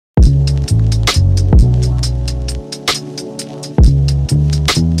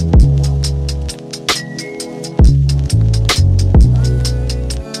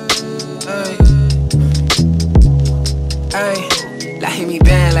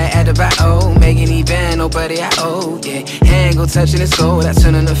like Adebayo, making me bend, nobody I owe, yeah. Hand go touching this gold, I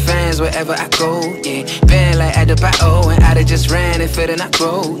turn on the fans wherever I go, yeah. Bend like Adebayo, and I just ran and fit and I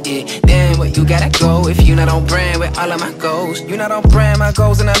grow, yeah. Then what you gotta go if you not on brand with all of my goals. You not on brand, my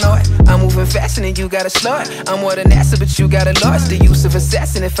goals, and I know it. I'm moving faster than you gotta slow it. I'm more than NASA, but you gotta lost the use of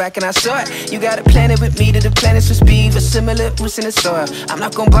assassin if I cannot show it. You gotta plan it with me to the planets with speed, but similar roots in the soil. I'm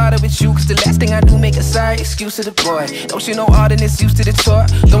not gonna bother with you, cause the last thing I do make a sorry excuse to the boy. Don't you know all of this used to the tour?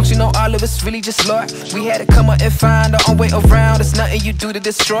 Don't you know all of us really just Lord? We had to come up and find our own way around. There's nothing you do to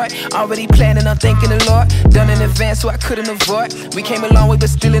destroy. Already planning on thanking the Lord. Done in advance so I couldn't avoid. We came a long way but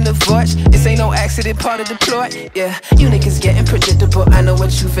still in the void. This ain't no accident, part of the plot. Yeah, you niggas getting predictable, I know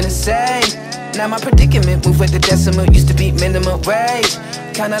what you finna say. Now my predicament, move with the decimal, used to be minimum wage.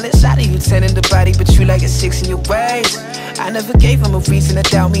 Kinda less out of you, 10 in the body, but you like a 6 in your ways. I never gave him a reason to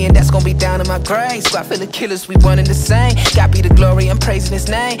doubt me, and that's gonna be down in my grave. Squad full of killers, we one in the same. God be the glory, I'm praising his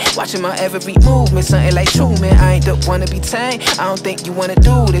name. Watching my every movement, something like true, man. I ain't the one to be tamed. I don't think you wanna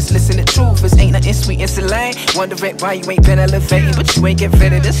do this, listen to truth. This ain't nothing sweet and saline. Wondering why you ain't been elevated, but you ain't get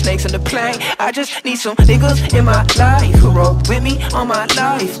rid of the snakes on the plane. I just need some niggas in my life who roll with me on my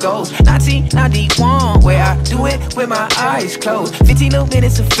life goals. 1991, where I do it with my eyes closed. 15 little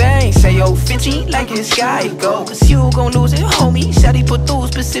minutes of fame, say yo 15 like it's sky go. Cause you gon' lose it, homie. Shawty put through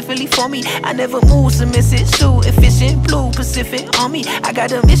specifically for me. I never move submissive, so efficient, blue Pacific on me. I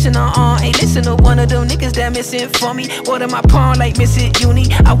got a mission on, ain't listen to one of them niggas that missing for me. Water my palm like missing uni.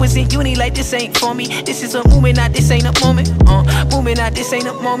 I was in uni like this ain't for me. This is a movement, not this ain't a moment. Movement, not this ain't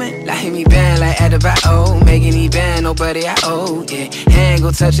a moment. Like hit me band like Adebayo, making me bend, nobody I owe, yeah. Hand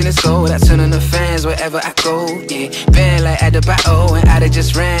go touching this gold, I turn on the fans wherever I go, yeah. Band like Adebayo, and I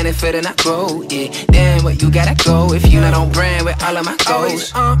just ran and fit and I grow, yeah. Then what you gotta go if you not on brand with all of my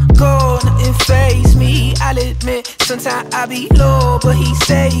goals. Go, nothing faze me, I'll admit. Sometimes I be low, but he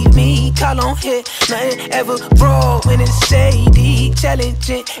saved me. Call on hit, nothing ever broke when it's shady.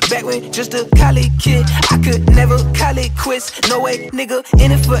 Challenging, back when just a college kid. I could never call it quits. No way, nigga,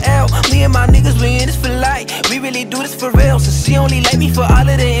 in it for L. Me and my niggas, we in this for life. We really do this for real. So she only like me for all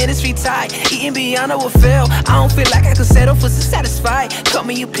of the industry tight. Eating beyond will fail. I don't feel like I could settle for satisfied. Cut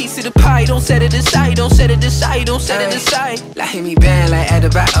me a piece of the pie, don't set it aside, don't set it aside, don't set it aside. Like hit me band like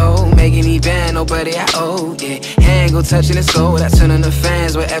Adebayo, making me bend, nobody I owe, yeah. Hand go touching this gold, I turn on the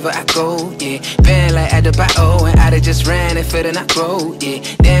fans wherever I go, yeah. Bend like Adebayo, and I just ran and fit and I grow, yeah.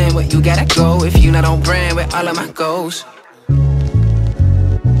 Then what you gotta go if you not on brand with all of my goals.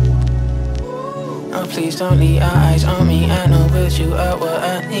 Oh, please don't leave your eyes on me, I know but you are what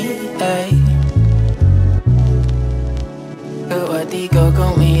I need, hey. Look what the go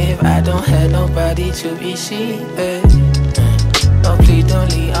gon' me if I don't have nobody to receive it. Oh, please don't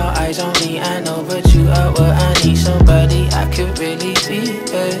leave all eyes on me, I know but you are what I need. Somebody I could really be,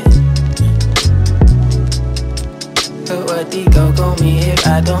 Look what the go gon' me if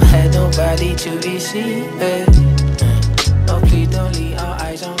I don't have nobody to receive it. Oh, please don't leave all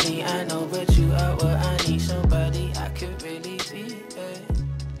eyes on me.